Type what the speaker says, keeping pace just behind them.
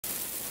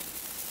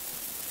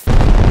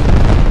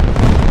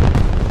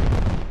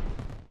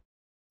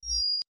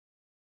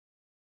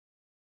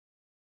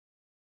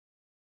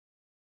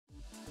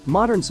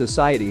Modern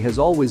society has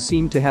always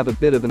seemed to have a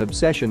bit of an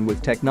obsession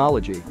with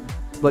technology.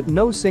 But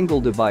no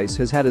single device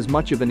has had as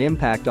much of an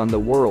impact on the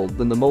world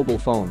than the mobile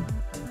phone.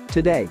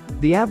 Today,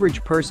 the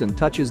average person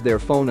touches their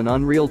phone an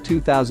unreal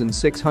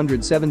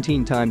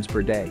 2,617 times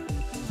per day.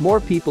 More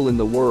people in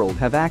the world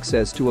have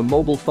access to a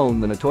mobile phone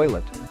than a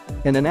toilet.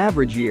 In an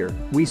average year,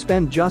 we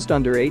spend just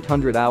under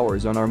 800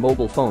 hours on our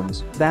mobile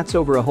phones, that's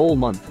over a whole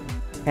month.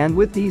 And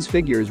with these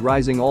figures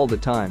rising all the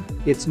time,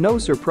 it's no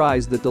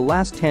surprise that the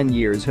last 10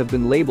 years have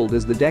been labeled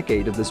as the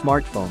decade of the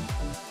smartphone.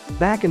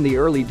 Back in the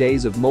early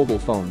days of mobile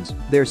phones,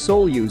 their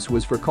sole use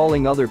was for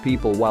calling other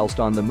people whilst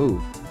on the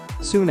move.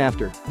 Soon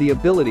after, the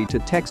ability to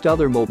text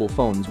other mobile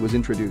phones was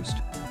introduced.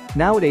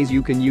 Nowadays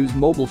you can use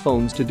mobile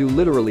phones to do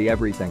literally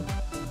everything.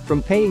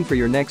 From paying for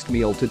your next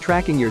meal to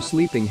tracking your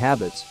sleeping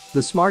habits, the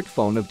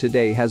smartphone of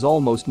today has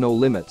almost no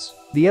limits.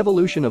 The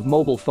evolution of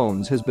mobile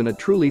phones has been a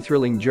truly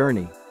thrilling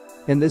journey.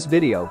 In this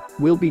video,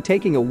 we'll be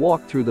taking a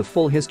walk through the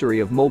full history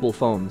of mobile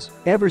phones,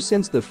 ever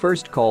since the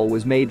first call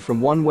was made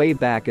from one way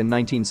back in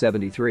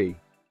 1973.